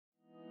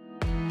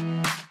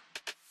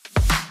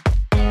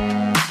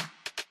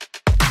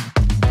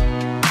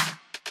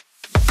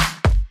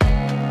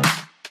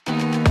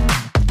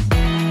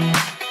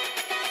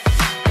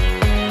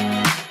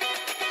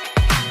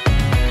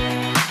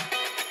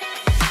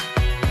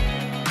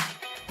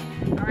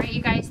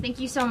Thank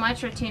you so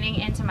much for tuning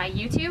into my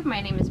YouTube.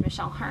 My name is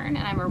Michelle Hearn,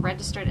 and I'm a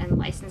registered and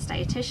licensed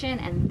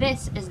dietitian, and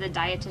this is the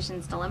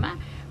Dietitian's Dilemma,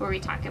 where we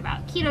talk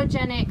about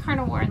ketogenic,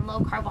 carnivore, and low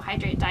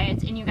carbohydrate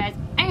diets. And you guys,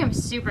 I am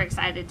super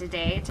excited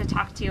today to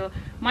talk to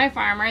my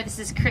farmer. This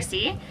is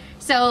Chrissie.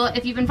 So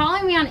if you've been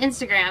following me on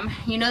Instagram,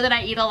 you know that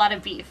I eat a lot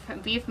of beef.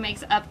 Beef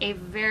makes up a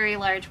very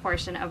large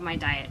portion of my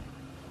diet.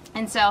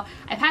 And so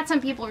I've had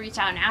some people reach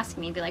out and ask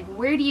me, be like,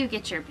 where do you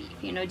get your beef?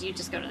 You know, do you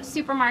just go to the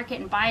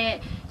supermarket and buy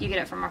it? Do you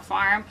get it from a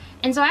farm?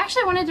 And so I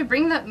actually wanted to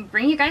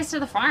bring you guys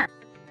to the farm.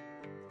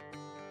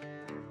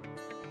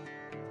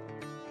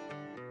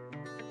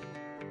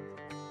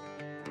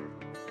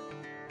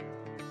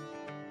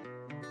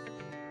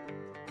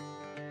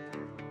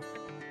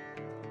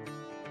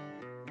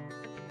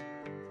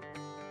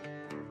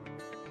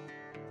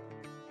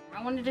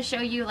 I wanted to show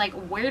you, like,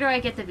 where do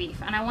I get the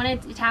beef, and I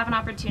wanted to have an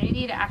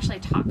opportunity to actually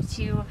talk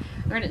to.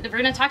 We're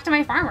gonna talk to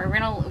my farmer.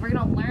 We're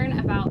gonna learn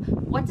about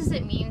what does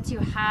it mean to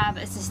have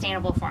a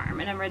sustainable farm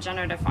and a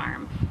regenerative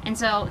farm. And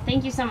so,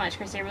 thank you so much,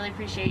 Chrissie. I really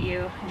appreciate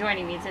you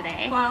joining me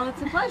today. Well,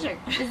 it's a pleasure.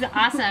 This is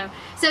awesome.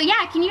 So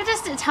yeah, can you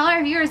just tell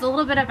our viewers a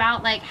little bit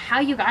about like how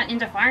you got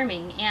into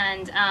farming,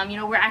 and you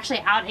know, we're actually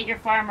out at your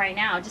farm right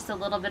now. Just a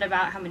little bit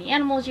about how many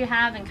animals you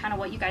have and kind of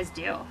what you guys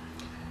do.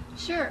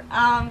 Sure.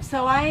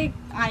 So I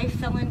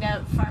fell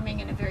into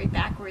farming in a very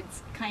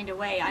backwards kind of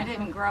way. I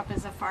didn't grow up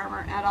as a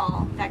farmer at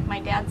all. In fact,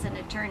 my dad's an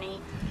attorney.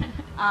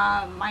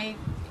 My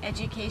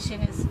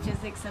education is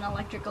physics and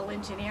electrical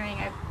engineering.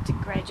 I took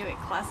graduate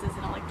classes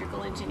in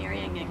electrical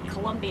engineering at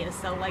Columbia,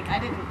 so like I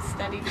didn't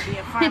study to be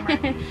a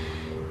farmer.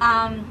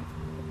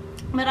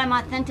 But I'm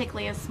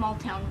authentically a small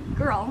town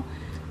girl.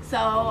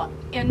 So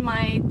in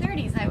my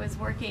 30s, I was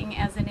working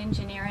as an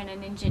engineer and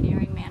an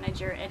engineering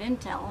manager at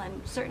Intel,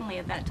 and certainly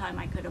at that time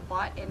I could have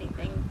bought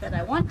anything that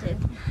I wanted.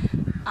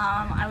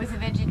 I was a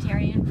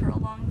vegetarian for a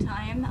long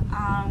time,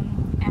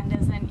 and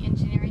as an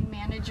engineering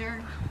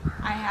manager,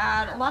 I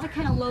had a lot of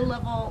kind of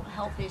low-level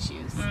health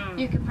issues.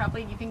 You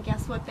can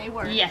guess what they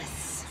were.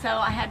 Yes. So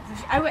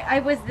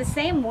I was the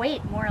same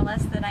weight more or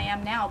less that I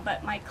am now,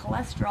 but my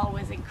cholesterol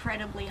was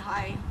incredibly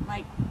high,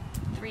 like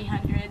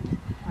 300.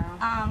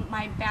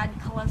 My bad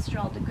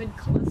cholesterol to good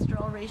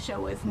cholesterol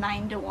ratio was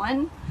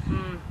 9:1.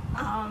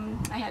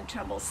 I had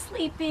trouble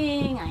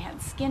sleeping, I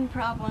had skin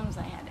problems,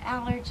 I had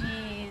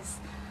allergies,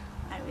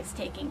 I was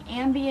taking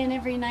Ambien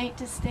every night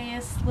to stay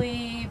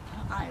asleep,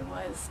 I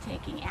was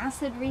taking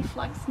acid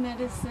reflux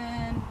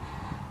medicine,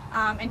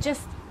 and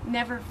just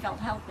never felt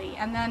healthy.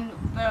 And then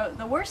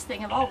the worst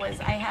thing of all was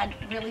I had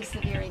really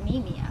severe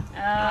anemia.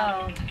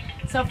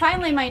 So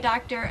finally my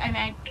doctor,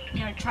 I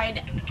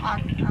tried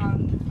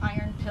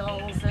iron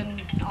pills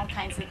and all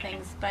kinds of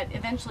things, but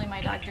eventually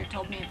my doctor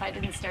told me if I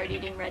didn't start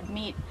eating red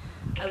meat,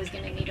 I was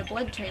going to need a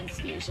blood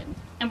transfusion.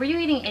 And were you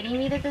eating any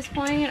meat at this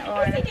point, or?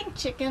 I was eating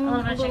chicken,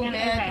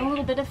 a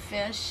little bit of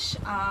fish,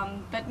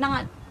 but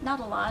not a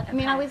lot. I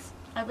mean, I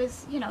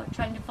was, you know,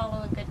 trying to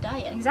follow a good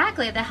diet.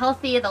 Exactly, the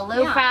healthy, the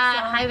low-fat,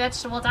 high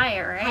vegetable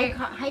diet, right?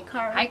 High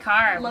carb. High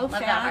carb. Low Love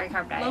fat, that high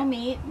carb diet. low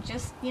meat,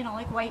 just, you know,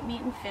 like white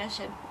meat and fish.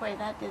 And boy,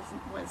 that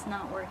was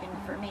not working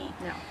for me.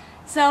 No.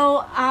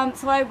 So,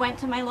 so I went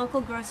to my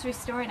local grocery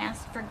store and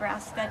asked for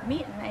grass-fed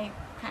meat, and they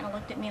kind of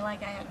looked at me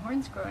like I had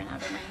horns growing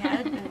out of my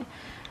head. And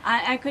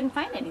I couldn't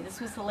find any. This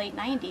was the late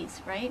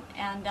 90s, right?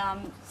 And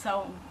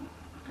so,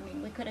 I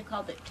mean, we could have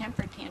called it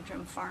Temper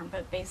Tantrum Farm,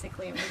 but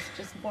basically it was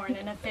just born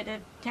in a fit of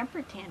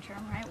temper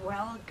tantrum, right?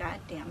 Well, God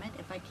damn it,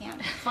 if I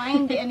can't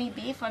find any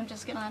beef, I'm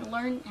just going to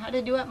learn how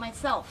to do it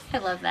myself. I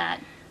love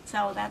that.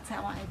 So that's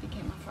how I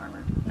became a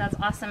farmer. That's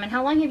awesome. And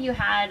how long have you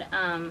had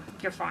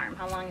your farm?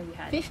 How long have you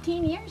had?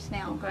 15 years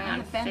now. Going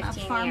on 15 years. I've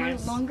been a farmer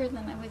longer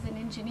than I was an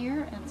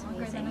engineer, and That's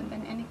longer amazing. than I've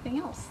been anything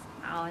else.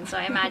 Wow, and so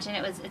I imagine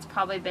it's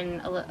probably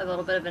been a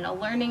little bit of a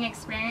learning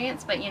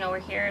experience, but you know, we're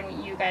here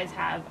and you guys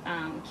have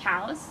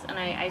cows, and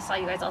I saw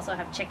you guys also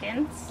have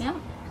chickens. Yeah.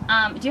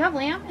 Do you have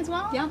lamb as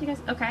well? Yeah. Do you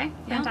guys? Okay,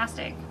 Yeah.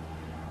 fantastic.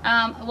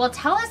 Well,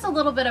 tell us a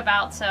little bit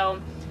about, so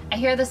I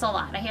hear this a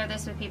lot. I hear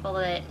this with people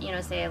that, you know,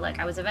 say like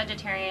I was a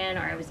vegetarian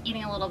or I was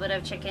eating a little bit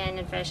of chicken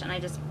and fish, and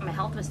my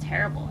health was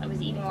terrible. I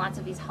was eating lots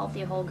of these healthy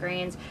whole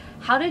grains.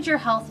 How did your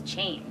health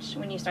change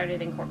when you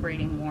started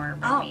incorporating more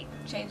meat?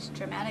 Changed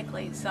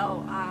dramatically.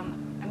 So,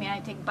 I mean,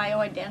 I take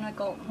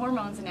bioidentical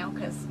hormones now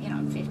because, you know,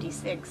 I'm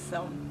 56.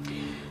 So,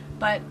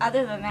 but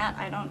other than that,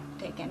 I don't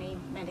take any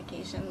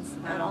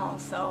medications at all.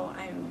 So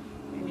I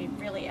mean,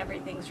 really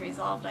everything's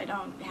resolved. I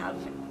don't have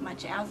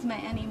much asthma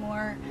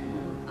anymore.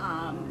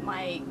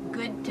 My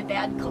good to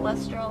bad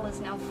cholesterol is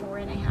now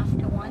 4.5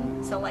 to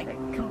 1, so like a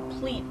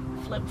complete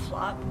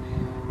flip-flop.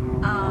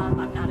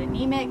 I'm not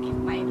anemic.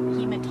 My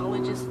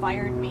hematologist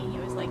fired me. He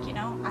was like, you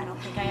know, I don't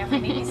think I ever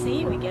need to see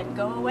you again.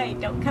 Go away.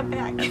 Don't come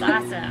back. That's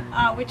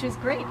awesome. Which was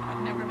great.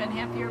 I've never been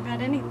happier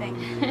about anything.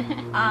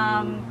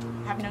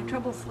 Have no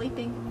trouble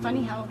sleeping.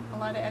 Funny how a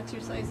lot of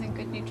exercise and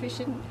good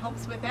nutrition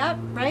helps with that,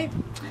 right?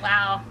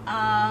 Wow.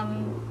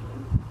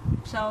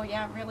 So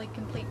yeah, really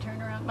complete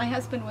turnaround. My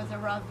husband was a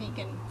raw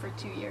vegan for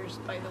 2 years,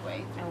 by the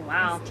way. Oh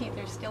wow. His teeth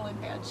are still in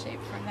bad shape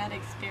from that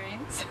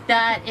experience.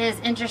 That is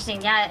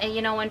interesting. Yeah,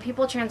 you know, when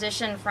people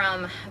transition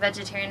from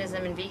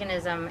vegetarianism and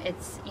veganism,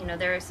 it's, you know,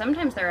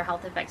 sometimes there are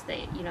health effects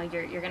that, you know,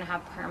 you're going to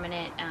have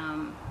permanent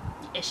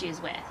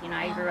issues with. You know,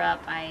 I grew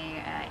up,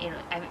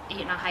 I've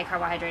eaten a high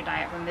carbohydrate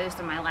diet for most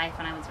of my life,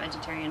 and I was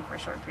vegetarian for a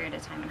short period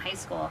of time in high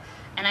school,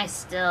 and I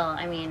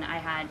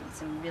had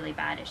some really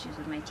bad issues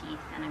with my teeth,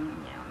 and I'm, you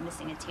know,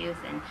 missing a tooth,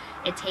 and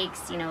it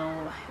takes, you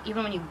know,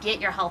 even when you get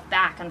your health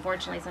back,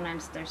 unfortunately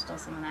sometimes there's still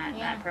some of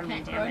that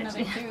permanent damage.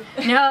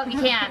 No, you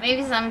can't.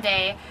 Maybe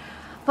someday.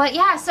 But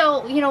yeah,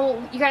 so, you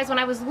know, you guys, when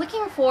I was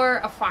looking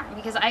for a farm,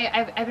 because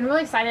I've been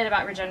really excited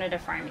about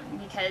regenerative farming,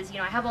 because, you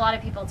know, I have a lot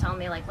of people tell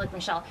me, like, look,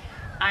 Michelle,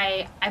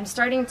 I'm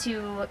starting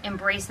to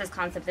embrace this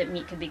concept that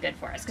meat could be good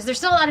for us, because there's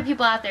still a lot of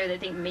people out there that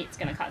think meat's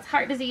going to cause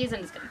heart disease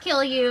and it's going to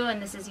kill you,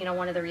 and this is, you know,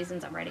 one of the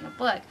reasons I'm writing a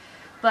book.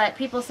 But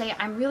people say,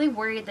 I'm really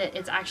worried that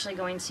it's actually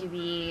going to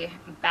be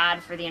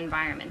bad for the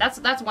environment.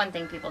 That's one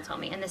thing people tell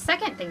me. And the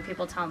second thing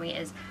people tell me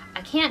is,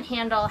 I can't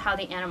handle how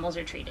the animals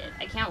are treated.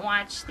 I can't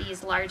watch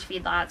these large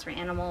feedlots where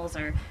animals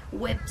are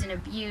whipped and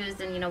abused,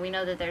 and, you know, we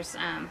know that there's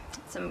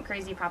some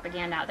crazy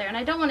propaganda out there. And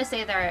I don't want to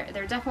say there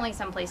are definitely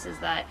some places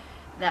that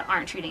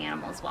aren't treating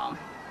animals well.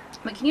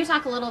 But can you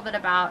talk a little bit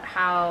about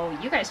how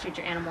you guys treat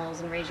your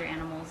animals and raise your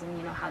animals, and,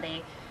 you know, how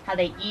they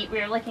eat?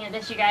 We were looking at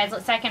this, you guys, a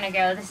second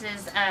ago. This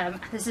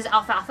is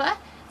alfalfa.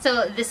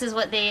 So this is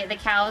what the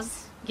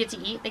cows get to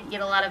eat. They get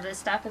a lot of this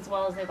stuff, as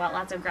well as they've got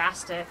lots of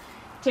grass to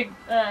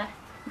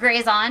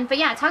graze on. But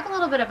yeah, talk a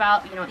little bit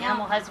about, you know,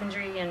 animal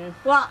husbandry and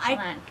well,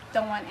 I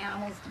don't want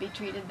animals to be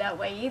treated that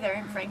way either,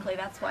 and frankly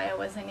that's why I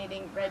wasn't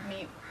eating red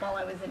meat while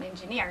I was an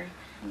engineer.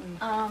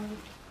 But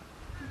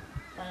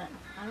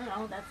I don't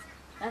know,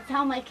 that's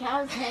how my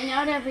cows hang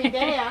out every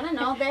day. I don't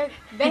know.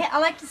 I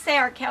like to say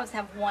our cows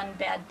have one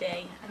bad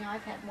day. I know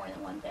I've had more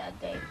than one bad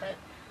day, but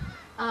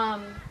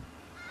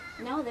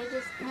no, they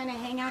just kind of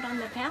hang out on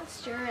the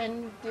pasture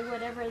and do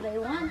whatever they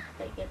want.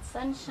 They get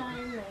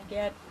sunshine, they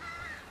get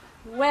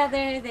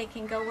weather, they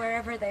can go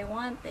wherever they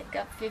want. They've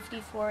got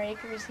 54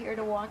 acres here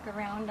to walk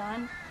around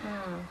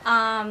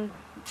on.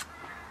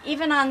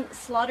 Even on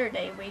slaughter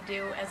day, we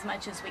do as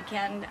much as we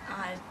can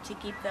to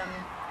keep them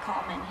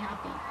calm and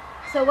happy.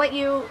 So what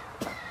you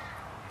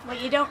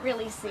don't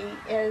really see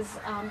is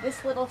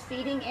this little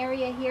feeding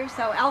area here.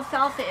 So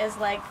alfalfa is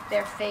like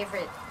their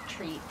favorite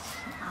treat.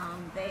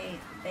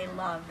 They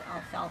love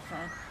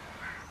alfalfa.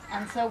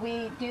 And so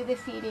we do the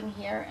feeding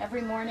here.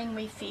 Every morning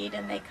we feed,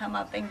 and they come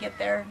up and get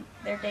their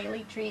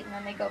daily treat, and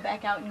then they go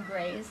back out and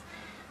graze.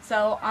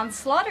 So on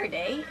slaughter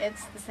day,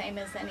 it's the same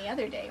as any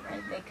other day,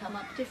 right? They come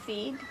up to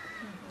feed,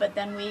 but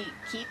then we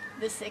keep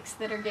the 6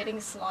 that are getting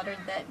slaughtered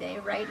that day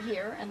right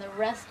here, and the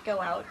rest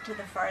go out to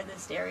the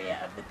farthest area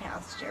of the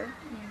pasture.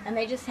 And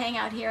they just hang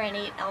out here and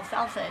eat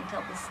alfalfa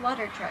until the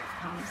slaughter truck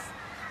comes.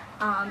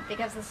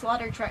 Because the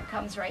slaughter truck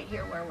comes right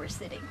here where we're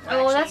sitting.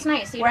 That's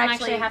nice. So you don't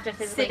actually have to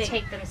physically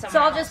take them somewhere else. So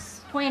I'll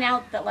just point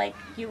out that, like,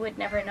 you would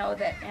never know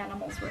that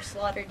animals were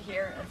slaughtered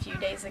here a few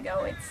days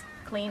ago. It's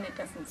clean, it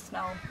doesn't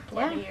smell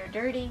bloody or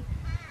dirty,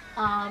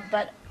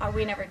 but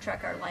we never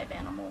truck our live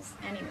animals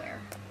anywhere.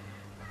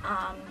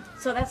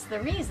 So that's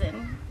the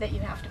reason that you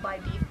have to buy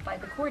beef by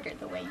the quarter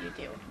the way you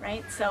do,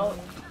 right? So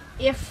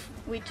if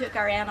we took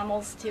our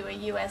animals to a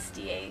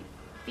USDA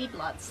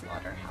feedlot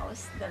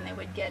slaughterhouse, then they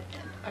would get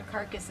a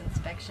carcass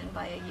inspection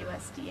by a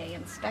USDA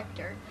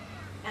inspector,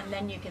 and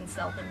then you can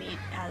sell the meat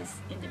as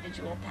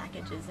individual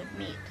packages of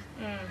meat.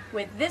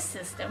 With this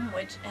system,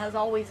 which has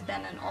always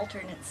been an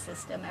alternate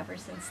system ever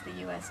since the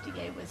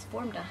USDA was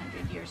formed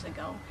 100 years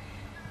ago,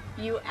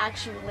 you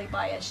actually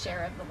buy a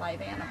share of the live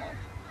animal.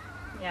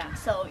 Yeah.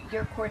 So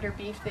your quarter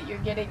beef that you're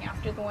getting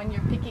after the one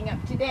you're picking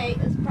up today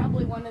is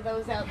probably one of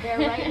those out there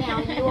right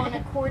now. You own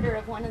a quarter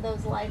of one of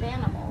those live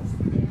animals.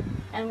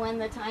 And when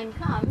the time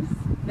comes,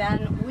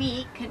 then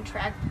we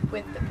contract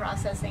with the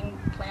processing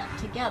plant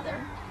together,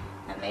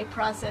 and they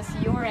process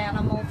your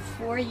animal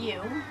for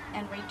you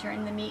and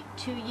return the meat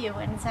to you.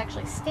 And it's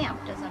actually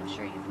stamped, as I'm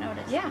sure you've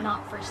noticed,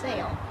 not for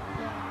sale,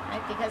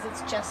 right? Because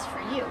it's just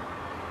for you.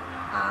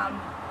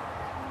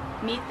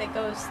 Meat that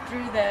goes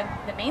through the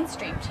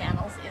mainstream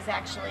channels is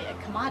actually a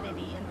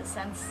commodity in the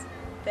sense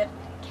that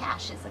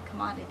cash is a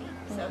commodity.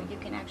 So you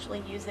can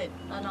actually use it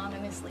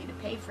anonymously to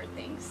pay for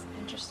things.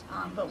 Interesting.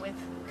 But with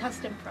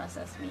custom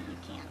processed meat, you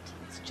can't.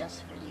 It's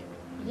just for you.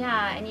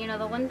 Yeah, and you know,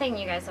 the one thing,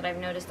 you guys, that I've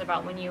noticed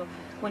about when you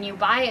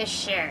buy a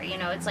share, you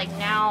know, it's like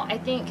now, I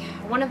think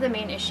one of the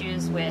main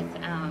issues with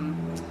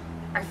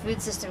our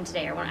food system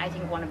today, or I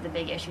think one of the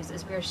big issues,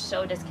 is we're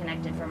so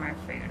disconnected from our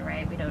food,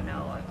 right? We don't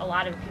know, a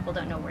lot of people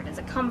don't know where does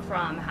it come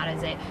from, how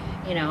does it,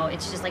 you know,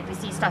 it's just like we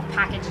see stuff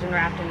packaged and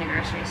wrapped in the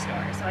grocery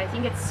store. So I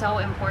think it's so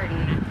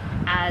important,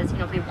 as, you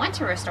know, if we want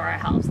to restore our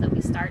health, that we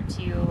start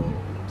to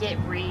get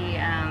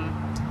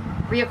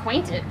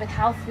reacquainted with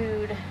how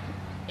food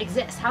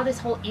exists, how this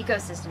whole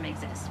ecosystem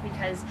exists,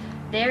 because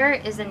there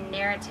is a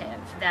narrative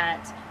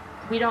that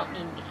we don't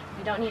need meat.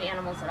 We don't need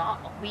animals at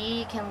all.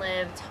 We can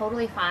live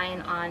totally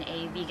fine on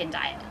a vegan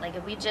diet. Like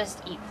if we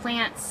just eat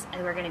plants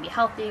and we're gonna be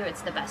healthy,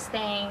 it's the best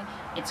thing.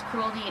 It's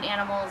cruel to eat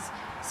animals.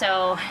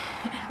 So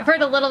I've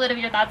heard a little bit of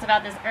your thoughts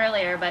about this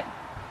earlier, but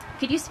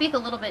could you speak a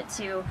little bit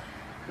to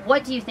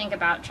what do you think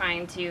about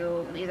trying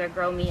to either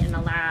grow meat in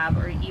a lab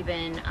or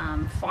even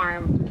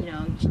farm, you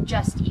know,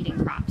 just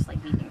eating crops, like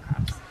vegan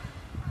crops?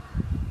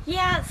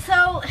 Yeah,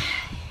 so,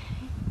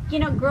 you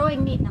know,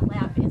 growing meat in a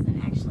lab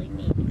isn't actually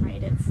meat,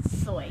 right?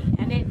 It's soy,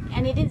 and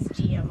it is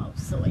GMO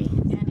soy,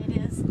 and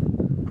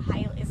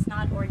it's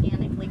not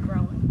organically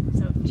grown.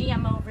 So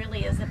GMO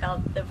really is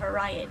about the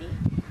variety,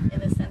 in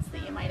the sense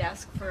that you might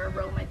ask for a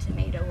Roma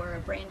tomato or a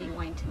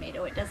Brandywine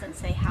tomato. It doesn't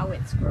say how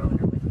it's grown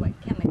or with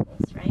what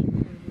chemicals, right?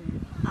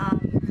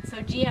 So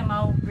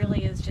GMO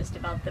really is just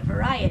about the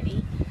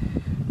variety,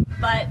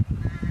 but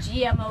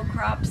GMO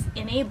crops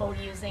enable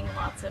using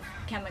lots of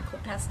chemical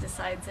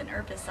pesticides and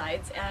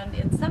herbicides, and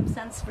in some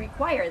sense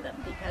require them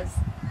because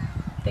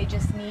they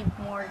just need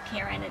more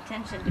care and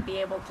attention to be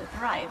able to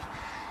thrive.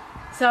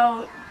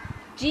 So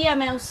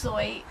GMO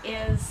soy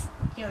is,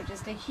 you know,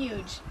 just a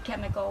huge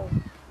chemical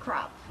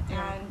crop,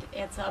 and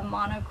it's a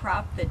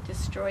monocrop that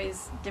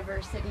destroys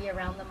diversity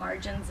around the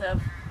margins of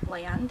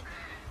land,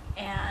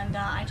 and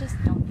I just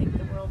don't think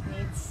the world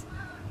needs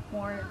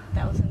more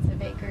thousands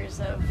of acres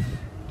of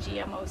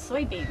GMO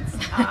soybeans.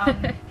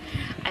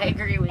 I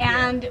agree with you.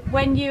 And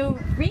when you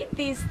read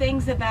these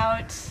things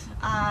about,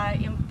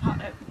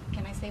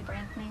 can I say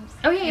brand names?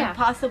 Oh yeah,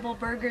 Impossible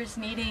Burgers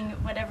needing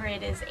whatever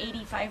it is,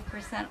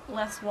 85%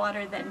 less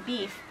water than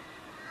beef.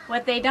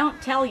 What they don't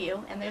tell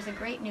you, and there's a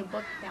great new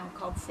book now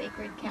called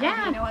Sacred Cow.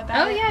 Yeah. Do you know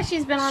about it? Oh yeah,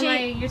 she's been on my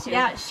YouTube.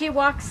 Yeah, she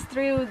walks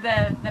through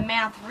the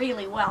math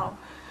really well.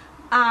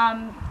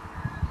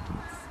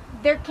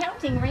 They're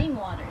counting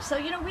rainwater. So,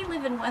 you know, we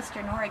live in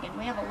Western Oregon.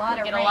 We have a lot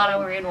of rain. A lot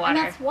of rainwater. And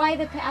that's why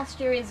the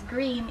pasture is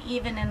green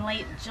even in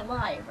late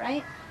July,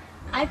 right?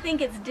 I think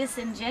it's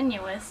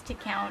disingenuous to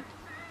count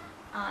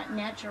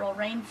natural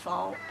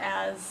rainfall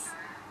as,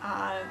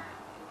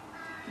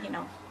 you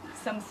know,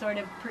 some sort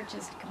of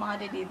purchased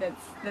commodity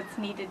that's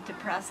needed to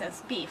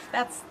process beef.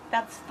 That's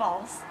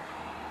false.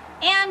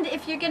 And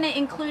if you're going to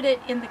include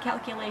it in the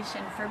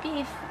calculation for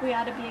beef, we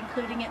ought to be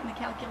including it in the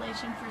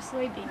calculation for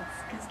soybeans,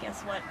 because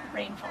guess what?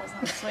 Rain falls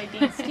on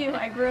soybeans too.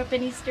 I grew up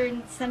in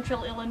eastern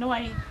central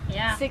Illinois,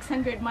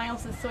 600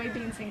 miles of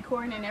soybeans and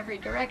corn in every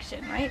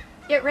direction, right?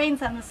 It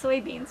rains on the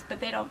soybeans, but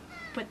they don't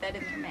put that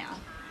in their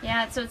math.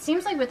 Yeah, so it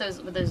seems like with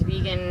those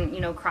vegan,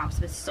 you know, crops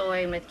with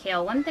soy and with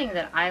kale, one thing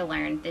that I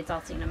learned, it's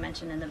also, you know,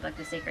 mentioned in the book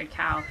The Sacred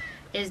Cow,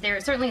 is there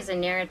certainly is a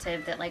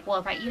narrative that, like, well,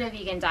 if I eat a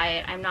vegan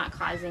diet, I'm not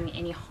causing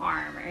any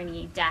harm or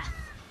any death.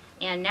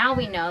 And now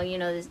we know, you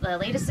know, the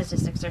latest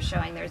statistics are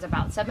showing there's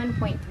about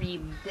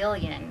 7.3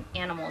 billion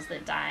animals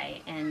that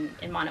die in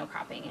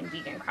monocropping and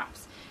vegan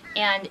crops.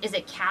 And is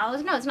it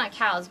cows? No, it's not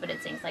cows, but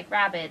it's things like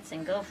rabbits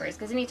and gophers.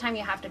 Because anytime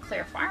you have to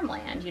clear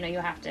farmland, you know, you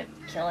have to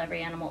kill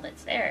every animal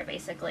that's there,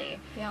 basically.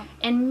 Yeah.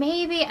 And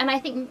maybe, and I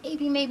think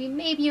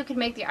maybe you could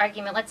make the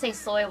argument, let's say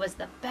soy was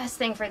the best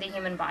thing for the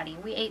human body.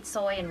 We ate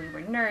soy and we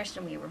were nourished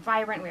and we were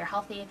vibrant and we were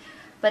healthy.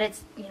 But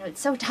it's, you know,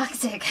 it's so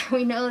toxic.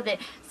 We know that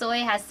soy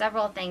has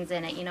several things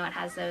in it. You know, it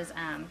has those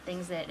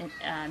things that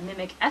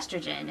mimic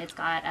estrogen. It's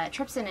got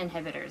trypsin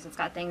inhibitors. It's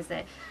got things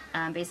that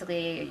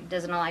basically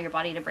doesn't allow your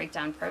body to break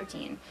down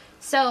protein.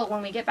 So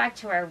when we get back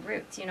to our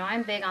roots, you know,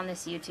 I'm big on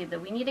this YouTube that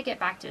we need to get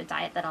back to a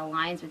diet that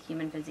aligns with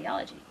human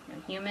physiology. You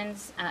know,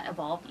 humans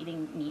evolved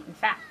eating meat and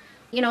fat.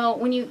 You know,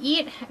 when you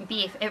eat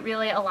beef, it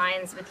really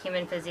aligns with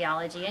human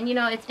physiology. And, you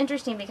know, it's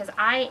interesting because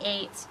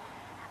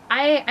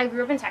I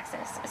grew up in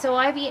Texas, so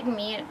I've eaten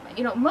meat,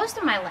 you know, most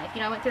of my life.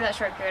 You know, I went through that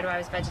short period where I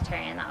was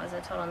vegetarian. That was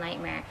a total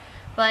nightmare.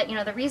 But, you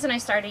know, the reason I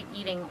started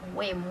eating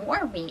way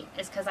more meat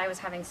is because I was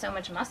having so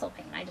much muscle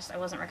pain. I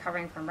wasn't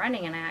recovering from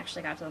running, and I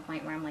actually got to the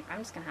point where I'm like, I'm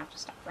just going to have to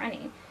stop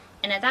running.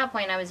 And at that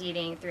point, I was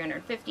eating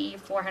 350,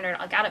 400,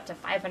 I got up to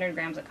 500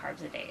 grams of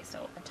carbs a day,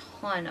 so a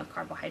ton of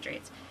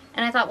carbohydrates.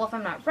 And I thought, well, if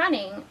I'm not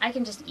running, I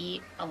can just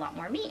eat a lot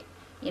more meat.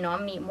 You know, I'm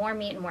going to eat more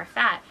meat and more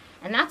fat.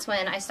 And that's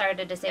when I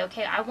started to say,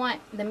 okay, I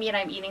want the meat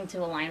I'm eating to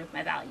align with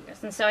my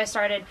values. And so I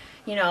started,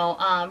 you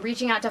know,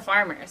 reaching out to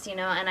farmers, you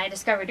know, and I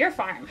discovered your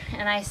farm.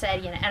 And I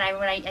said, you know, and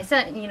I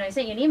sent you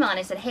an email and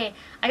I said, hey,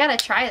 I got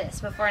to try this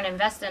before I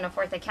invest in a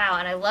fourth of cow.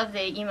 And I love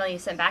the email you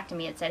sent back to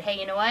me. It said, hey,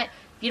 you know what?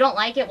 If you don't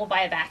like it, we'll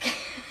buy it back.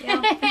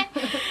 Yeah.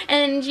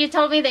 And you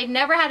told me they'd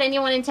never had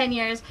anyone in 10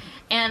 years.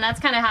 And that's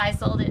kind of how I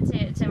sold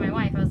it to my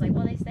wife. I was like,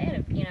 well, they say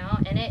it, you know,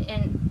 and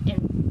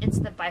it's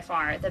by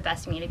far the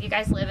best meat. If you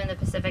guys live in the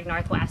Pacific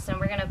Northwest, and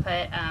we're gonna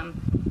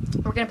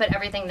put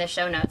everything in the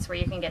show notes where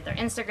you can get their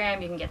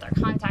Instagram, you can get their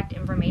contact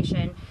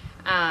information.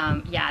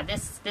 Yeah,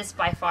 this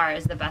by far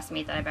is the best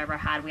meat that I've ever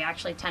had. We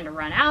actually tend to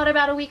run out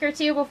about a week or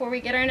two before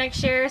we get our next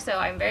share, so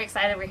I'm very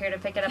excited we're here to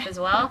pick it up as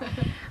well.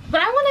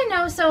 But I want to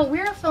know, so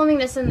we're filming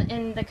this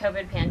in the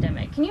COVID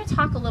pandemic. Can you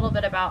talk a little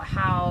bit about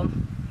how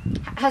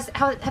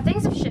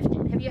things have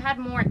shifted? Have you had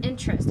more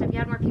interest? Have you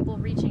had more people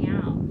reaching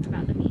out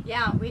about the meat?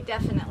 Yeah, we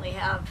definitely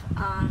have.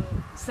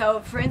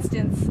 So, for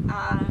instance,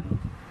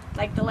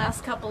 Like the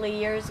last couple of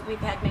years, we've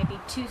had maybe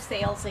 2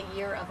 sales a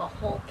year of a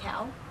whole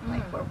cow,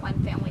 like where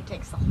one family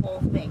takes the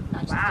whole thing,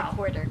 not just a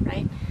quarter,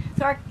 right?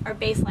 So our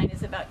baseline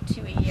is about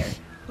 2 a year.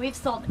 We've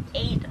sold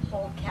 8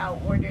 whole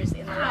cow orders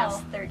in the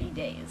last 30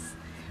 days.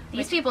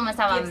 These people must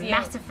have a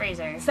massive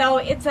freezer. So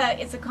it's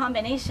a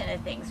combination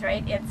of things,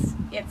 right?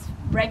 It's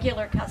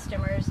regular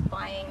customers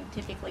buying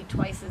typically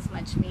twice as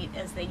much meat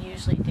as they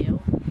usually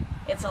do.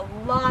 It's a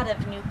lot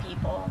of new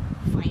people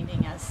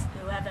finding us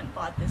who haven't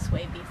bought this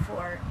way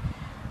before.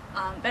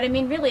 But I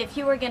mean, really, if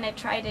you were going to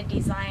try to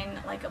design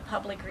like a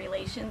public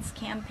relations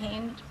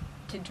campaign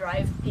to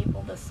drive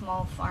people to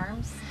small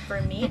farms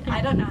for meat,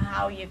 I don't know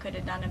how you could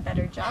have done a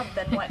better job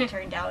than what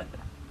turned out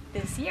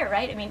this year,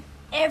 right? I mean,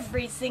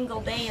 every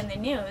single day in the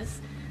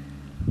news,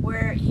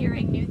 we're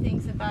hearing new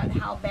things about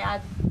how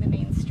bad the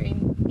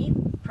mainstream meat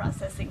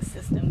processing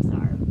systems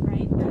are,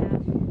 right? The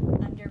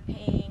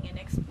underpaying and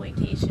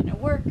exploitation of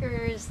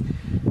workers,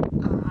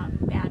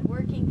 bad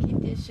working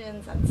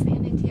conditions,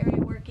 unsanitary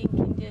working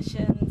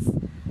conditions,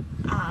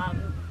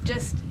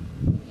 just,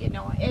 you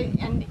know,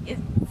 and it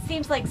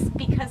seems like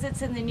because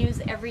it's in the news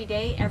every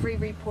day, every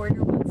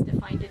reporter wants to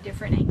find a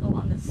different angle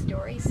on the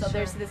story. So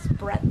there's this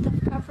breadth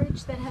of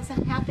coverage that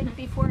hasn't happened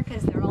before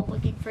because they're all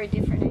looking for a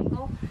different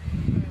angle.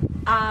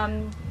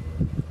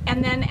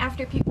 And then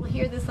after people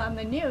hear this on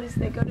the news,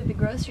 they go to the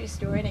grocery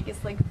store and it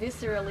gets like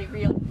viscerally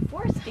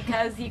reinforced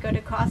because you go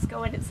to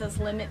Costco and it says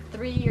limit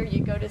 3, or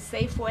you go to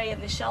Safeway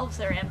and the shelves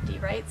are empty,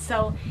 right?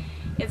 So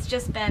it's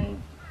just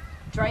been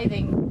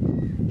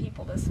driving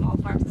people to small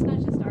farms. It's not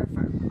just our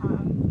farm.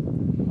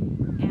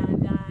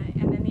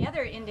 And then the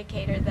other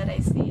indicator that I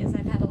see is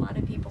I've had a lot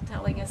of people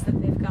telling us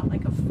that they've got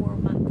like a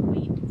 4-month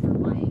wait for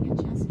buying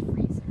a chest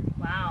freezer.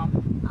 Wow.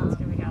 That's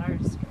good. We got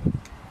ours.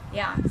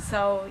 Yeah,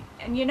 so,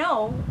 and you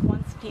know,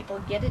 once people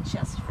get a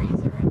chest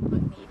freezer and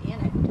put meat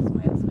in it, because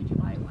why else would you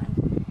buy one?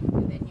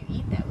 And then you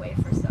eat that way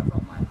for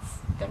several months,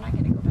 they're not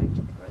going to go back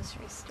to the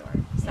grocery store.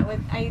 So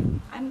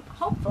I'm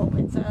hopeful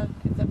it's a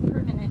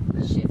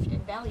permanent shift in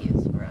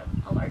values for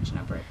a large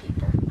number of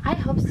people. I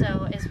hope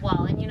so as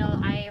well. And you know,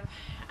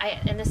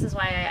 and this is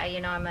why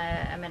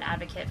I'm an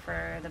advocate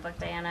for the book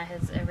Diana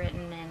has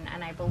written,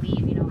 and I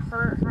believe, you know,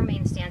 her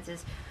main stance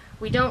is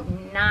we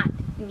don't not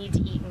need to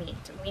eat meat.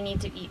 We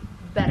need to eat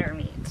better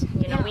meat.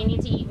 You know, we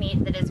need to eat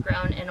meat that is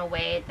grown in a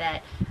way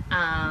that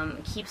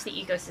keeps the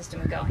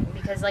ecosystem going.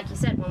 Because, like you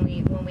said, when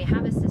we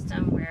have a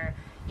system where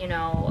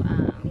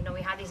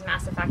we have these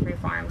massive factory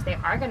farms, they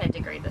are going to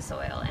degrade the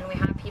soil, and we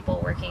have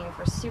people working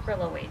for super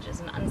low wages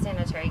and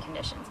unsanitary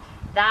conditions.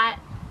 That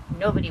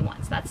nobody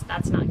wants. That's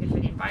not good for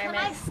the environment.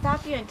 Can I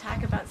stop you and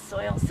talk about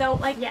soil? So,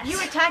 like, you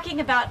were talking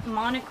about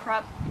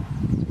monocrop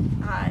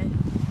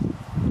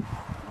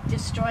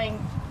destroying,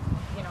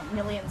 you know,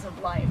 millions of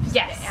lives,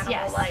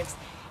 animal lives.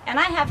 And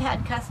I have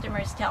had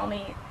customers tell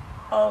me,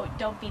 oh,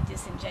 don't be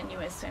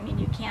disingenuous. I mean,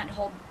 you can't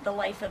hold the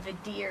life of a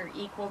deer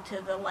equal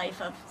to the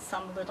life of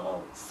some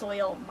little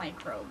soil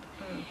microbe.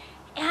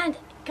 And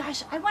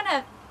gosh, I want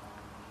to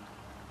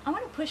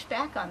push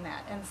back on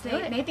that and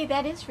say maybe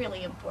that is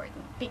really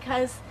important,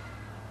 because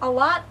a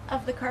lot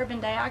of the carbon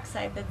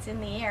dioxide that's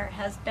in the air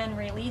has been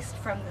released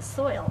from the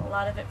soil, a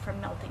lot of it from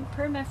melting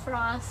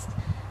permafrost,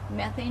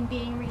 methane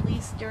being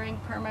released during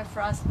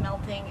permafrost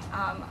melting.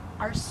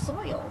 Our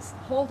soils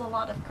hold a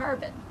lot of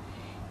carbon,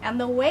 and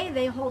the way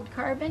they hold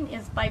carbon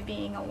is by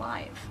being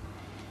alive.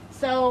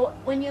 So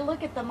when you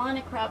look at the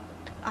monocrop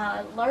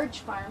large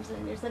farms,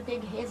 and there's a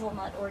big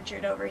hazelnut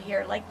orchard over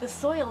here, like, the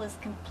soil is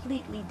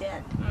completely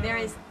dead. There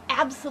is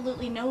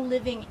absolutely no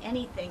living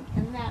anything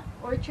in that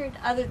orchard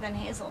other than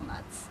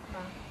hazelnuts.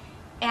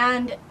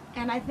 And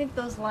I think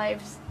those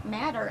lives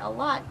matter a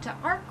lot to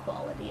our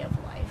quality of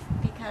life,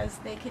 because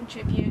they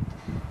contribute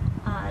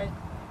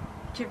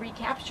to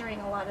recapturing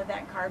a lot of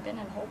that carbon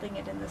and holding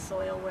it in the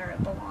soil where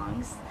it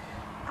belongs.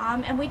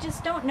 And we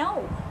just don't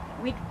know.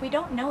 We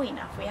don't know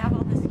enough. We have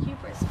all this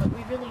hubris, but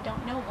we really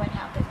don't know what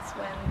happens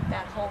when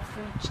that whole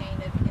food chain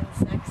of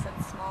insects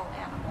and small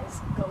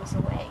animals goes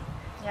away.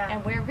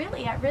 And we're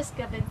really at risk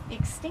of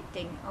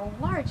extincting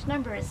a large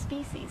number of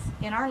species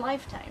in our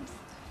lifetimes.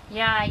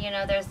 Yeah, you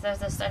know, there's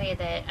a study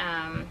that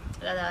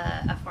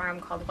a farm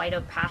called White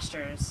Oak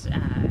Pastures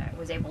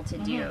was able to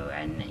do,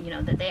 and you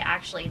know that they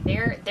actually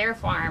their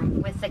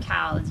farm with the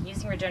cows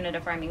using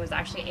regenerative farming was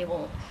actually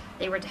able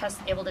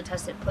to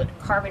test it, put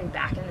carbon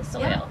back in the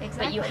soil. Yeah,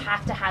 exactly. But you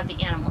have to have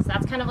the animals.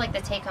 That's kind of like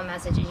the take-home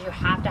message: is you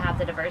have to have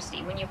the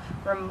diversity. When you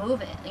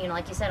remove it, you know,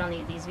 like you said, on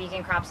these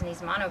vegan crops and these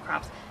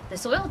monocrops, the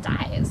soil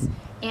dies.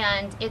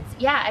 And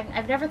it's,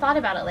 I've never thought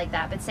about it like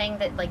that, but saying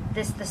that, like,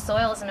 the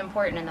soil isn't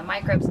important, and the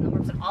microbes and the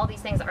worms and all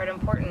these things aren't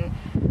important,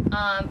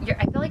 I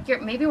feel like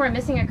maybe we're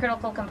missing a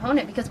critical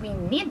component, because we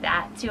need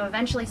that to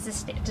eventually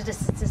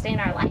sustain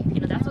our life. You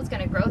know, that's what's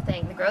going to grow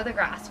the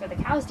grass for the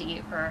cows to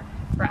eat, for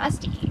us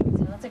to eat.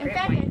 So that's a great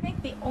point. In fact, I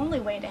think the only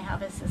way to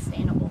have a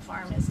sustainable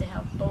farm is to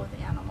have both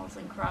animals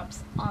and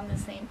crops on the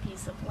same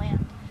piece of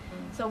land.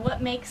 So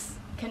what makes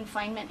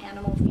confinement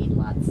animal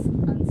feedlots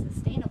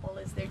unsustainable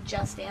is they're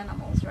just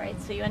animals, right?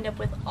 So you end up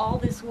with all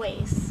this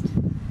waste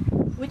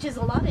which is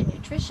a lot of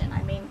nutrition.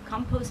 I mean,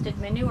 composted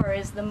manure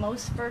is the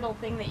most fertile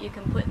thing that you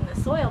can put in the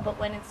soil, but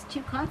when it's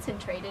too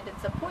concentrated,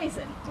 it's a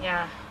poison.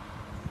 Yeah.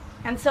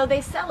 And so they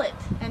sell it,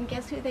 and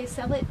guess who they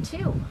sell it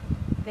to?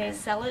 They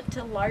sell it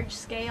to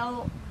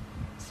large-scale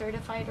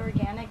certified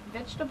organic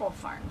vegetable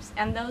farms.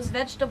 And those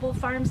vegetable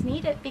farms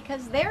need it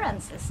because they're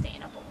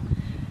unsustainable.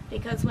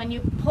 Because when you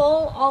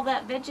pull all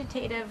that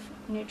vegetative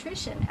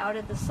nutrition out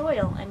of the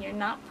soil and you're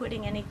not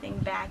putting anything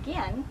back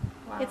in,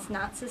 it's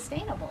not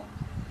sustainable.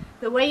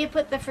 The way you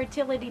put the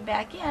fertility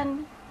back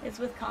in is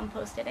with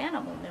composted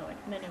animal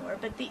manure.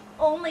 But the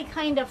only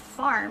kind of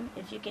farm,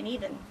 if you can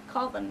even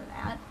call them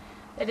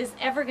that is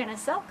ever going to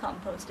sell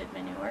composted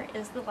manure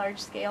is the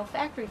large-scale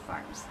factory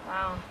farms.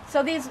 Wow.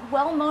 So these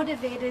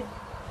well-motivated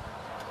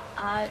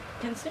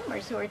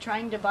consumers who are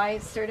trying to buy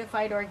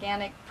certified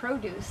organic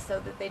produce so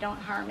that they don't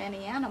harm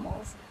any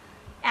animals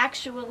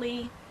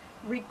actually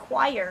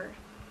require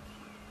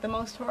the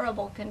most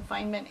horrible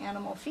confinement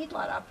animal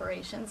feedlot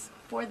operations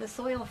for the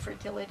soil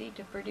fertility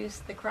to produce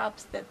the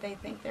crops that they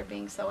think they're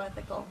being so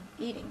ethical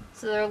eating.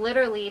 So they're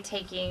literally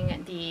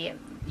taking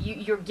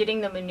you're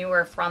getting the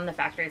manure from the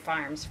factory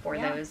farms for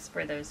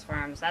those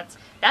farms. That's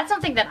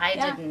something that I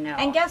didn't know.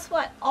 And guess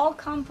what? All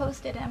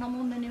composted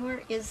animal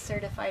manure is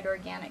certified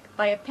organic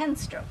by a pen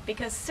stroke,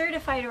 because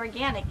certified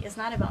organic is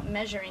not about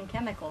measuring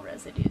chemical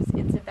residues.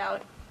 It's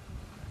about,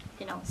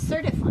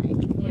 certifying,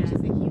 which is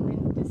a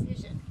human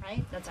decision,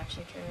 right? That's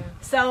actually true.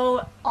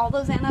 So all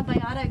those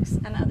antibiotics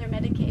and other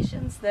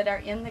medications that are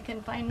in the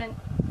confinement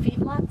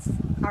feedlots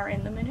are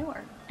in the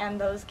manure, and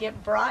those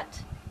get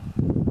brought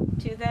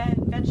to the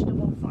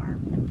vegetable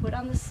farm and put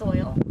on the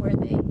soil where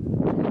they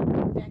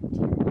have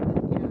bacteria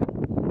and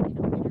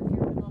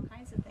interfere with all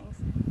kinds of things.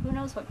 Who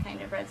knows what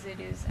kind of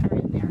residues are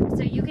in there?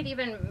 So you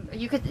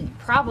could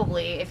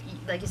probably, if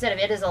like you said, if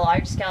it is a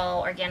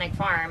large-scale organic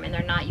farm and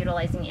they're not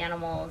utilizing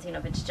animals,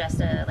 if it's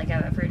just a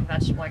fruit and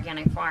vegetable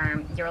organic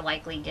farm, you're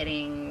likely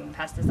getting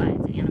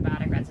pesticides and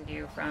antibiotic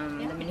residue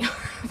from the manure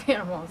of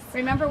animals.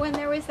 Remember when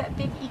there was that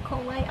big E.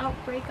 coli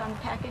outbreak on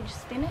packaged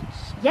spinach?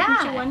 Yeah.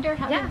 Didn't you wonder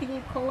how did the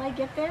E. coli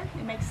get there?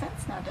 It makes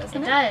sense now,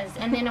 doesn't it? It does.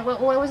 And then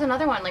what was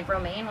another one, like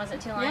romaine,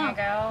 wasn't too long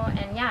ago?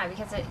 And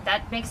because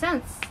that makes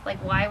sense. Like,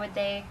 why would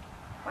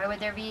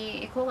there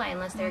be E. coli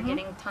unless they're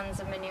getting tons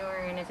of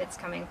manure, and if it's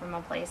coming from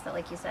a place that,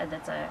 like you said,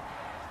 that's a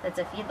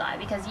feedlot?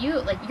 Because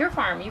your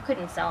farm, you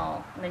couldn't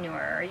sell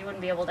manure, or you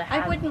wouldn't be able to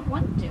have... I wouldn't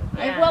want to.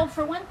 Yeah. Well,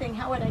 for one thing,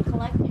 how would I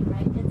collect it,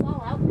 right? It's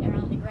all out there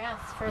on the grass,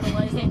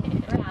 fertilizing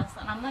the grass,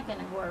 and I'm not going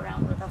to go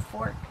around with a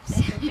fork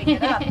scooping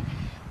it up.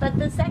 But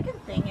the second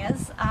thing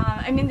is,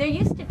 there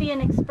used to be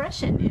an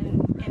expression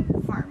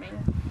in farming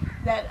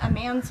that a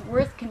man's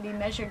worth can be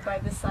measured by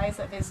the size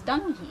of his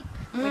dung heap,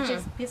 which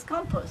is his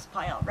compost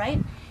pile, right?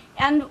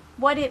 And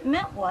what it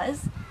meant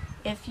was,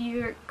 if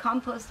you're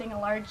composting a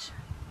large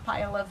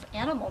pile of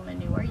animal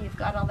manure, you've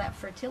got all that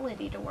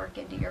fertility to work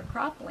into your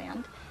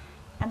cropland,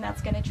 and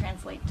that's going to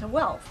translate to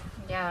wealth.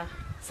 Yeah.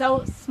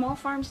 So small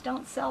farms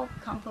don't sell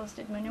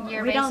composted manure.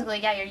 You're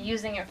you're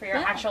using it for your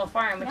actual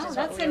farm, which is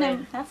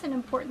that's an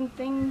important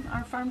thing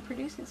our farm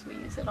produces. We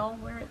use it all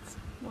where it's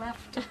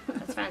left.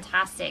 That's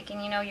fantastic.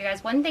 And you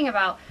guys, one thing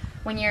about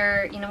when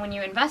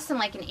you invest in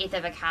like an eighth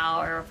of a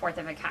cow or a fourth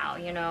of a cow,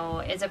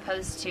 as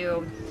opposed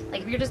to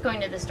like if you're just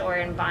going to the store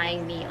and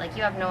buying meat, like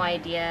you have no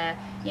idea.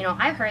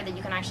 I've heard that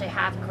you can actually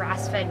have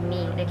grass-fed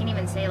meat. They can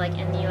even say like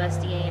in the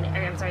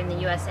in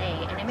the USA,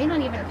 and it may not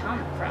even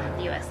come from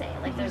the USA.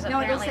 Like there's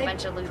apparently a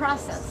bunch of loops.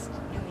 Processed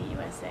in the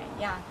USA,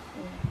 yeah.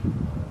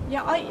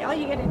 Yeah, all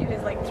you gotta do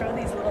is like throw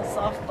these little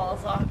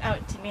softballs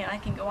out to me, and I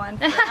can go on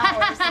for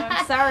hours. So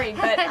I'm sorry,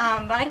 but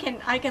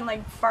I can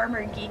like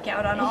farmer geek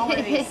out on all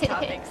of these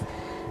topics.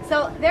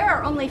 So there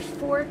are only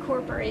 4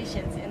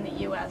 corporations in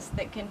the U.S.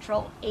 that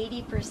control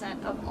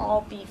 80% of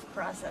all beef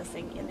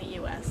processing in the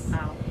U.S.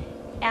 Wow.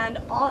 And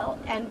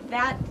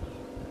that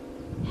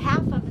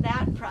half of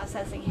that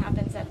processing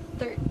happens at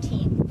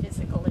 13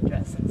 physical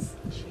addresses.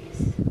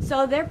 Jeez.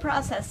 So they're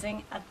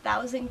processing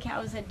 1,000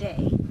 cows a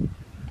day.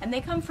 And they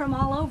come from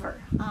all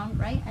over,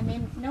 right?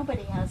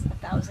 Nobody has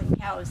 1,000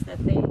 cows that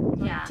they,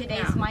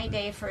 today's my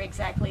day for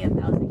exactly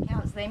 1,000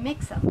 cows. They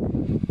mix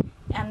them.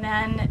 And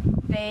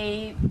then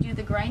they do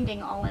the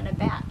grinding all in a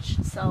batch.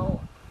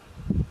 So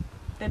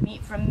the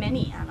meat from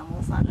many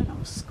animals, I don't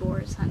know,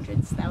 scores,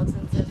 hundreds,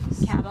 thousands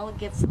of cattle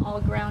gets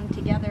all ground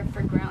together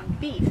for ground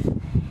beef.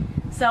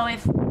 So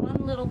if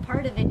one little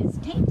part of it is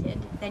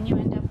tainted, then you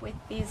end up with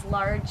these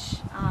large,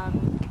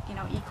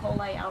 E.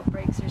 coli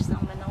outbreaks or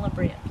salmonella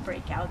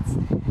breakouts.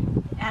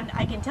 And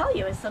I can tell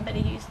you, as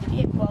somebody who used to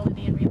be a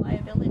quality and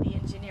reliability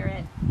engineer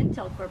at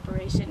Intel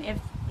Corporation,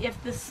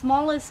 if the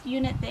smallest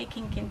unit they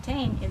can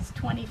contain is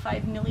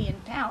 25 million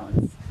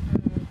pounds,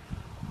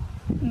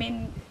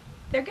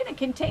 they're going to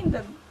contain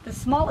the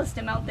smallest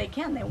amount they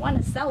can. They want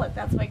to sell it.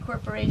 That's why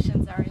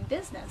corporations are in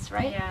business,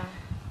 right?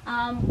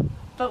 Yeah.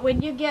 But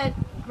when you get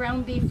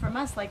ground beef from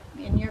us, like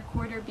in your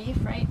quarter beef,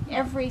 right,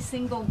 every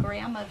single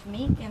gram of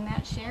meat in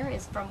that share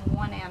is from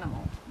one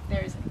animal.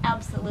 There's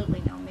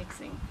absolutely no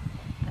mixing.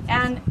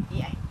 And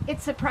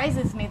it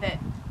surprises me that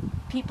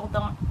people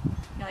don't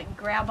like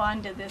grab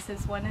onto this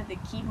as one of the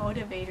key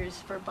motivators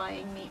for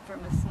buying meat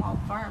from a small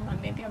farm.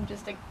 And maybe I'm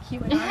just a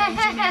QAnon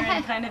engineer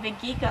and kind of a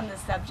geek on the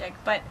subject,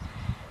 but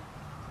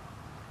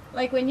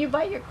like when you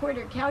buy your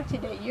quarter cow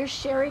today, you're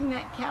sharing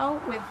that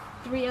cow with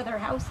 3 other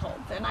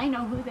households, and I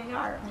know who they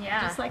are.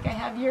 Yeah. Just like I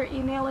have your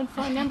email and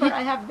phone number,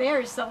 I have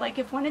theirs. So like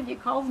if one of you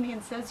calls me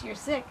and says you're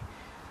sick,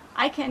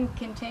 I can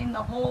contain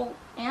the whole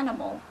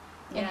animal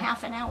in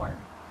half an hour.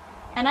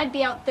 And I'd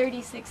be out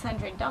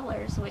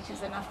 $3,600, which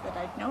is enough that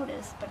I'd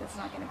notice, but it's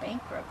not going to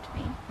bankrupt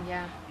me.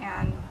 Yeah.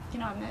 And, you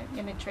know, I'm not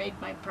going to trade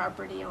my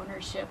property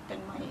ownership and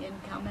my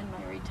income and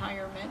my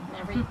retirement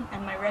and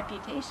and my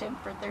reputation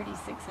for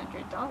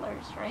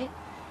 $3,600, right?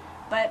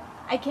 But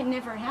I can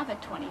never have a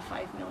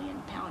 25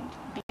 million pound.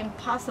 It'd be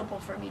impossible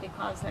for me to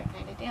cause that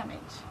kind of damage.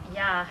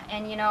 Yeah,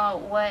 and you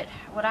know what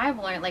I've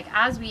learned, like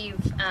as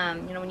we've,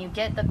 you know, when you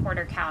get the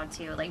quarter cow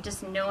too, like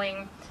just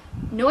knowing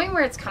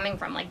where it's coming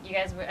from, like you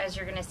guys, as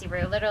you're gonna see,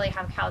 we literally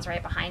have cows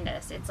right behind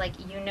us. It's like,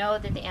 you know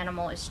that the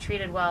animal is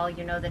treated well,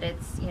 you know that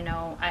it's, you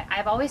know,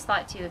 I've always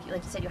thought too, if you,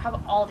 like you said, you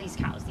have all these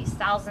cows, these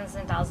thousands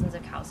and thousands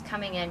of cows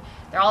coming in,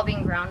 they're all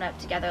being ground up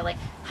together, like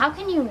how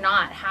can you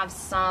not have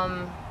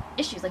some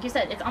issues? Like you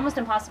said, it's almost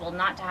impossible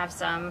not to have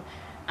some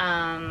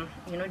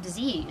you know,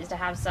 disease, to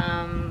have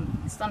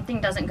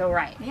something doesn't go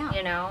right,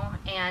 you know.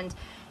 And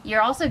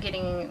you're also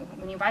getting,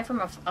 when you buy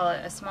from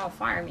a small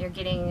farm, you're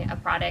getting a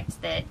product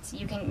that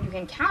you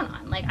can count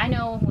on. Like I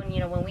know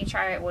when we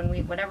try it,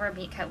 whatever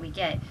meat cut we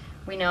get,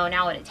 we know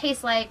now what it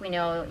tastes like. We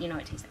know, you know,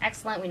 it tastes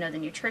excellent. We know the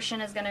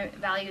nutrition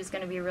value is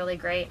gonna be really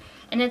great.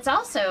 And it's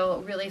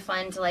also really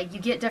fun to, like,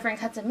 you get different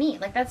cuts of meat.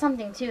 Like that's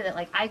something too that,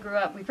 like, I grew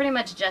up, we pretty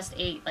much just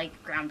ate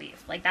like ground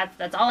beef. Like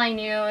that's all I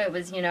knew. It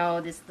was, you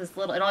know, this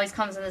little, it always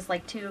comes in this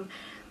like tube.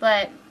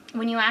 But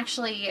when you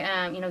actually,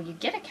 you know, you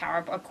get a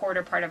cow, or a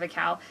quarter part of a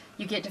cow,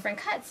 you get different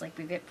cuts. Like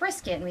we get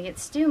brisket and we get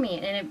stew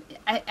meat, and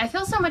I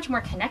feel so much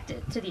more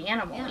connected to the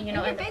animal. Yeah. You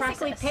know, and in you're the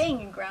basically process.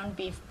 paying a ground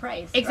beef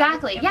price.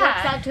 Exactly. Right? Yeah.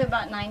 It works out to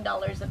about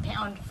 $9 a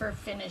pound for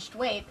finished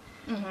weight.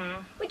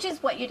 Which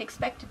is what you'd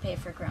expect to pay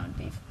for ground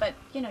beef. But,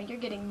 you know, you're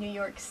getting New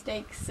York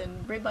steaks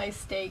and ribeye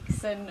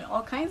steaks and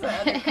all kinds of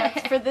other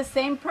cuts for the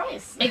same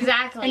price.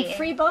 Exactly. And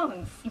free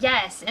bones.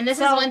 Yes, and this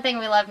is one thing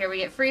we love here. We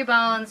get free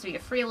bones, we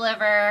get free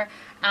liver,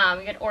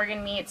 we get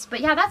organ meats. But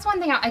yeah, that's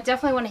one thing I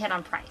definitely want to hit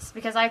on price,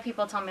 because I have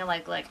people tell me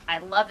like, I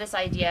love this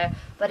idea,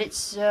 but it's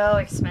so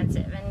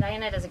expensive. And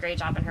Diana does a great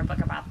job in her book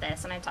about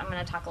this, and I'm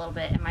going to talk a little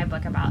bit in my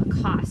book about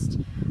cost.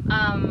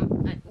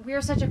 We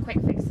are such a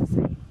quick fix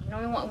society. You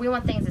know, we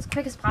want things as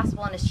quick as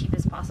possible and as cheap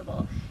as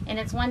possible. And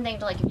it's one thing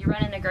to, like, if you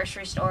run in a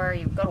grocery store,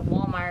 you go to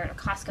Walmart or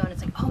Costco, and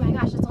it's like, oh my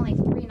gosh, it's only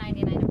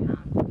 $3.99 a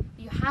pound.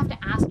 You have to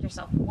ask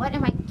yourself, what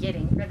am I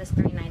getting for this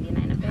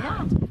 $3.99 a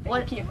pound?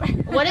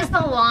 What is the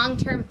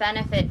long-term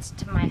benefit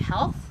to my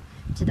health,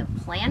 to the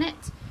planet,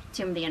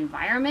 to the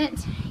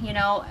environment? You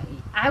know,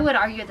 I would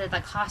argue that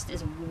the cost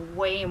is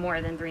way more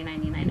than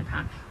 $3.99 a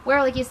pound. Where,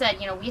 like you said,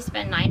 you know, we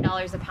spend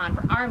 $9 a pound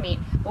for our meat,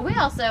 but we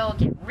also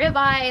get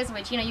ribeyes,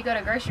 which, you know, you go to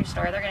a grocery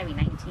store, they're going to be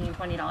 $19,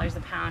 $20 a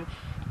pound.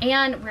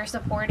 And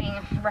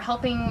we're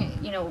helping,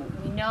 you know,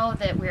 we know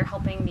that we're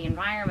helping the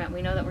environment.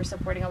 We know that we're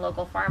supporting a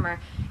local farmer.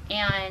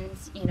 And,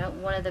 you know,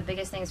 one of the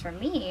biggest things for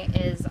me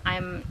is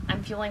I'm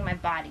fueling my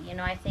body. You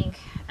know, I think,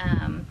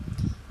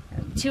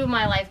 2 of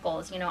my life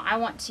goals, you know, I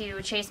want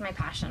to chase my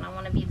passion. I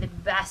want to be the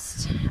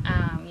best,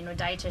 you know,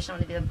 dietitian. I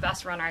want to be the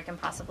best runner I can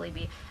possibly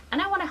be.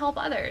 And I want to help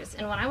others.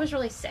 And when I was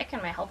really sick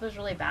and my health was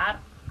really bad,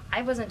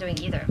 I wasn't doing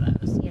either of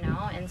those, you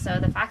know. And so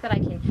the fact that I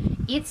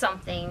can eat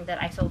something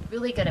that I feel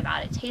really good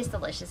about, it tastes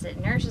delicious, it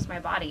nourishes my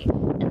body,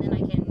 and then I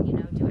can, you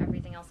know, do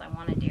everything else I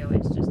want to do.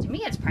 It's just, to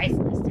me, it's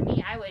priceless. To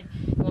me, I would,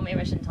 well, maybe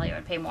I shouldn't tell you I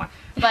would pay more.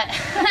 But,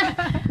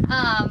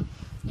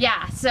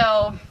 yeah,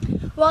 so.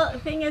 Well, the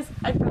thing is,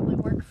 I'd probably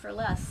work for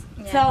less.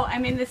 Yeah. So, I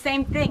mean, the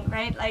same thing,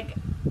 right? Like,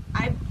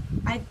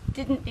 I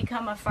didn't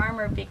become a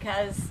farmer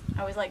because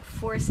I was, like,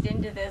 forced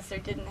into this or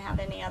didn't have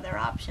any other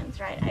options,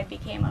 right? I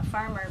became a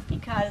farmer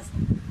because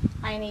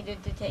I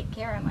needed to take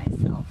care of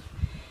myself.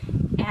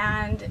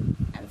 And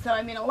so,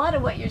 I mean, a lot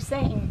of what you're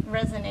saying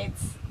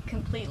resonates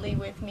completely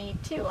with me,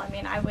 too. I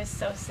mean, I was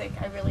so sick,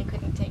 I really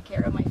couldn't take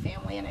care of my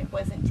family, and I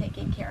wasn't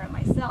taking care of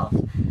myself.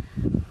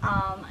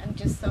 I'm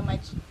just so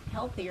much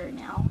healthier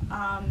now.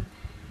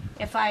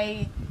 If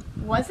I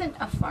wasn't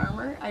a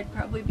farmer, I'd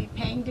probably be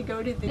paying to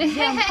go to the gym.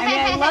 I mean,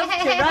 I love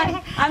to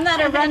run. I'm not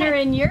a runner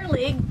in your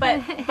league,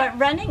 but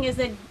running is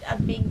a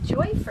big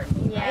joy for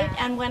me, right?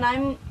 And when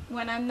I'm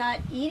not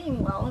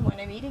eating well, and when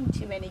I'm eating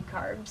too many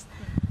carbs,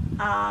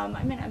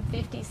 I mean, I'm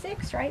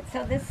 56, right?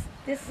 So this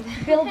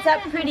builds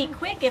up pretty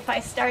quick if I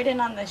start in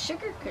on the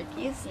sugar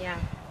cookies. Yeah.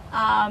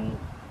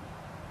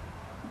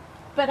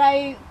 But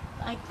I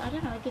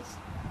don't know, I just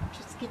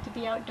get to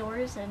be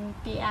outdoors and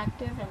be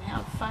active and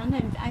have fun,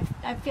 and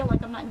I feel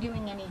like I'm not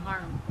doing any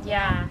harm.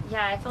 Yeah,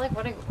 yeah, I feel like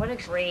what a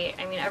great,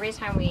 I mean, every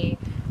time we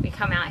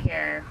come out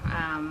here,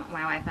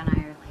 my wife and I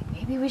are like,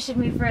 maybe we should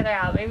move further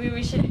out, maybe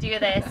we should do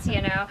this,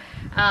 you know.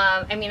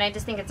 I mean, I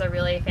just think it's a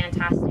really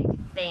fantastic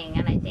thing.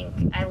 And I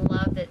think I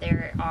love that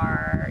there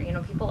are, you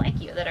know, people like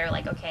you that are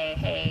like, okay,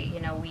 hey, you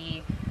know,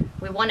 we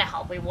want to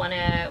help. We want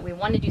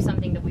to do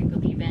something that we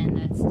believe in,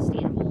 that's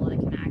sustainable, that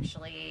can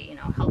actually, you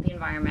know, help the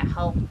environment,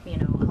 help, you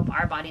know, help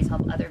our bodies,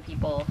 help other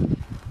people.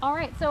 All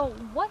right, so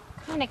what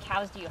kind of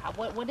cows do you have?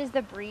 What is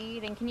the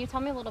breed? And can you tell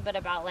me a little bit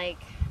about like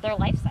their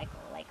life cycle?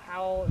 Like,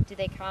 how do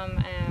they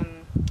come?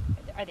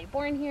 Are they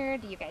born here?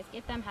 Do you guys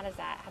get them? How does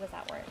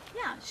that work?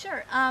 Yeah,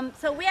 sure.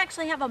 So we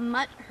actually have a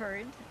mutt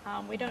herd.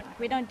 We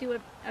don't do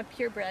a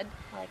purebred.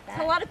 I like that.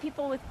 So a lot of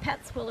people with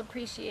pets will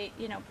appreciate,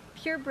 you know,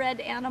 purebred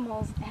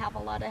animals have a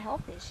lot of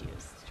health issues.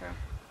 It's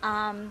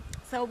true.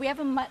 So we have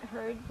a mutt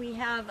herd. We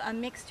have a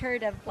mixed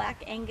herd of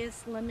Black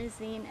Angus,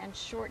 Limousin, and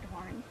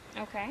Shorthorn.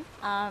 Okay.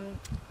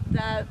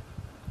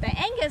 The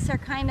Angus are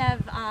kind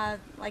of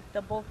like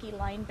the bulky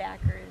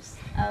linebackers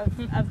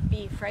of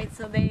beef, right?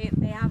 So they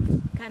have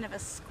kind of a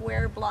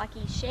square,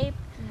 blocky shape,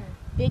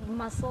 big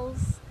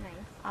muscles,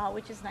 Nice.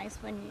 which is nice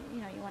when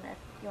you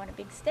want a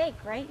big steak,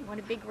 right? You want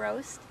a big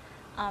roast,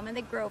 and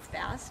they grow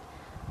fast.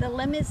 The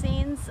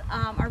Limousines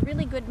are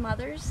really good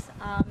mothers,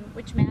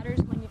 which matters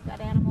when you've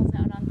got animals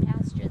out on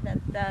pasture,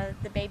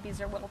 that the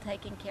babies are well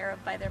taken care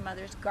of by their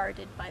mothers,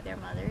 guarded by their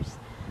mothers.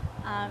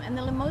 And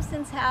the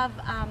Limousins have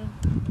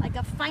like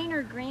a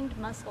finer grained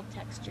muscle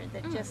texture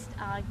that just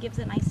gives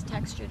a nice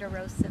texture to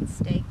roasts and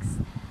steaks.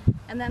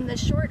 And then the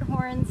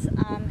Shorthorns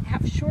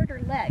have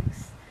shorter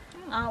legs,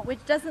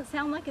 which doesn't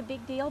sound like a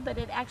big deal, but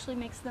it actually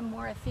makes them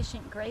more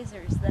efficient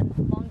grazers than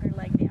longer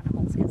legged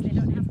animals, because they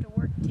don't have to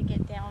work to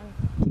get down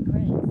to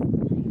graze.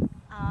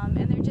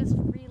 And they're just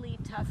really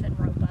tough and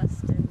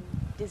robust and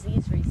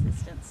disease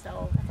resistant.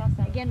 So That's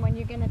awesome. again, when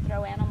you're going to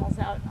throw animals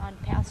out on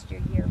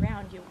pasture year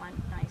round, you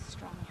want nice,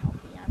 strong,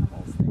 healthy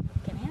animals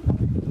that can handle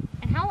it.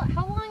 And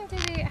how long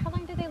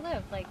do they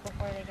live, like,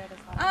 before they go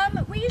to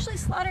slaughter? We usually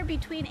slaughter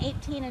between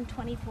 18 and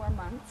 24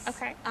 months.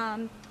 Okay.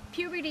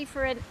 Puberty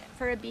for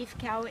a beef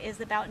cow is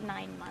about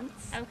 9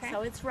 months. Okay.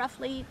 So it's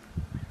roughly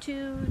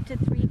 2 to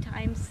 3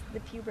 times the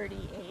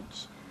puberty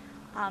age.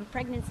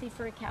 Pregnancy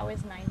for a cow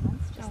is 9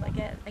 months, just like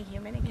a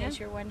human, in case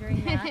you're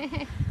wondering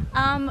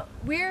that.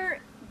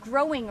 We're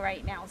growing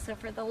right now, so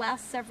for the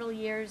last several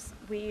years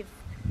we've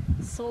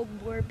sold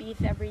more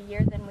beef every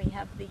year than we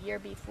have the year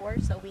before,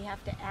 so we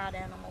have to add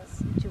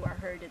animals to our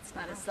herd. It's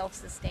not a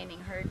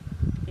self-sustaining herd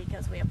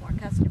because we have more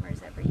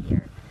customers every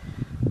year.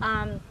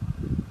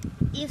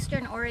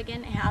 Eastern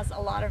Oregon has a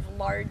lot of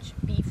large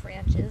beef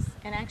ranches,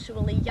 and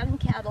actually young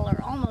cattle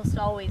are almost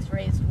always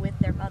raised with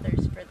their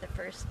mothers for the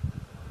first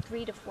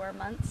 3 to 4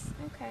 months.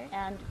 Okay.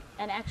 And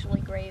actually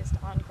grazed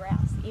on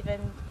grass.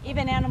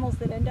 Even animals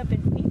that end up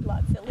in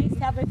feedlots at least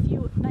have a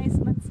few nice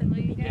months in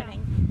the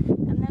beginning.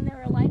 And then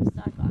there are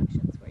livestock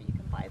auctions where you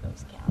can buy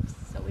those calves.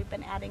 So we've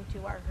been adding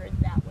to our herd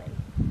that way.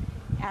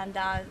 And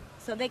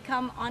so they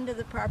come onto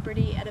the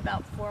property at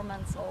about 4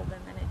 months old,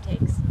 and then it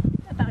takes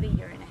about a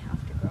year and a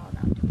half to grow them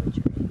out to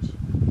butcher age.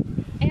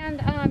 And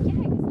yeah, I guess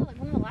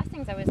one of the last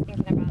things I was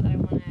thinking about that I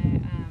want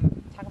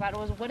to talk about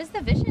was, what is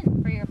the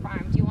vision for your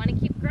farm? Do you want to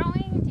keep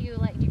growing?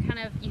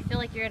 Do you feel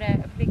like you're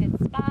at a pretty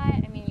good spot?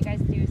 I mean, you guys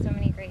do so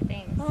many great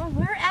things. Well,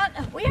 we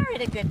are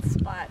at a good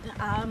spot.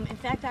 In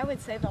fact, I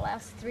would say the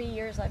last 3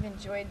 years I've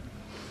enjoyed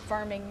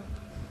farming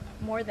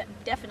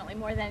definitely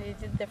more than I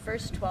did the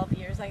first 12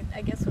 years.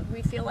 I guess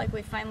we feel like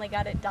we finally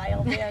got it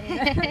dialed in,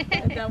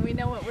 and we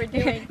know what we're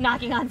doing.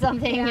 Knocking on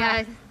something,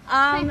 yeah.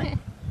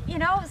 You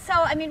know, so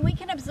I mean, we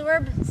can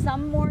absorb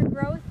some more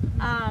growth,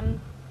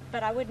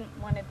 but I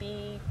wouldn't want to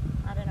be,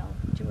 I don't know,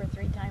 2 or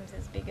 3 times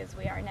as big as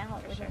we are now.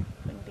 It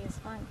wouldn't be as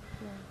fun.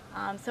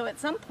 Yeah. So at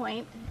some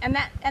point, and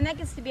that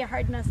gets to be a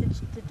hard message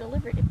to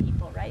deliver to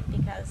people, right?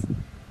 Because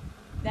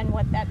then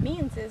what that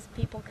means is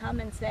people come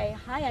and say,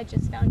 "Hi, I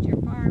just found your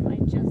farm. I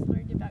just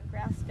learned about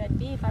grass-fed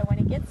beef. I want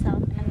to get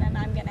some." And then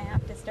I'm going to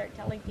have to start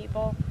telling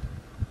people,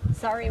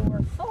 "Sorry,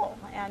 we're full."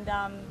 And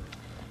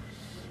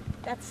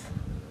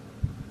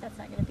that's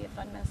not going to be a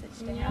fun message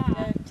to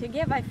have to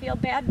give. I feel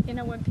bad, you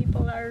know, when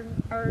people are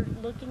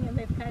looking and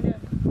they've kind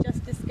of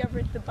just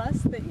discovered the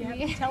bus, that you have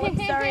to tell them,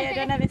 "Sorry, I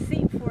don't have a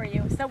seat for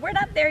you." So we're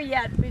not there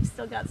yet. We've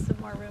still got some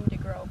more room to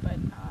grow, but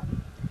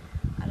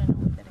I don't know,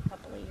 within a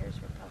couple of years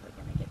we're probably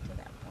going to get to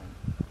that point.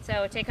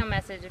 So take home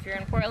message, if you're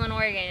in Portland,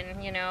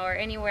 Oregon, you know, or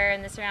anywhere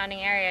in the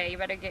surrounding area, you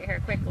better get here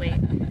quickly.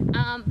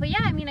 But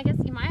yeah, I mean, I guess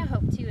my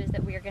hope too is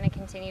that we are going to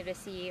continue to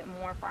see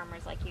more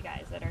farmers like you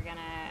guys that are going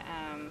to,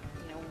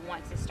 you know,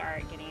 want to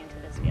start getting into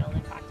this field.